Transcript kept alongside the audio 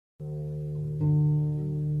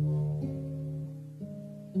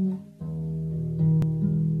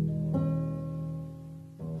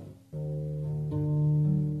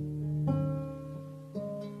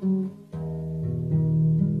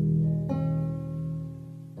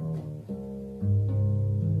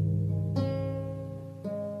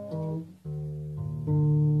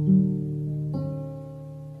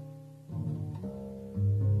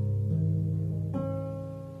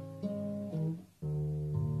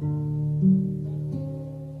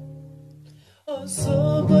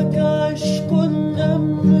أصابك عشق أم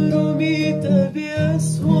رميت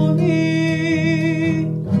بأسهمي،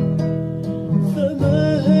 فما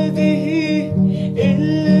هذه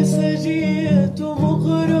إلا سجية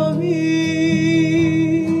مغرمي.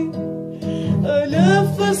 ألا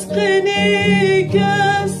فاسقني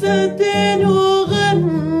كاسة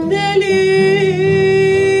وغن لي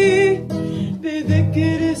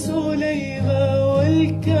بذكر سليمان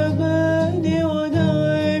والكمان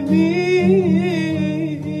ونعمي.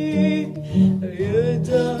 يا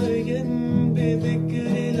داعيا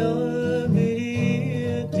بذكر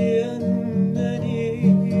العامرية أنني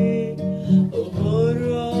أغار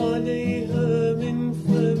عليها من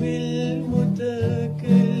فم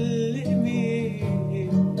المتكلم،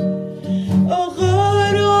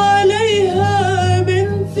 أغار عليها من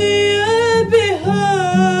ثيابها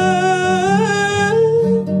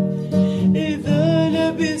إذا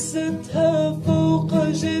لبستها فوق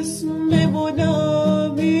جسم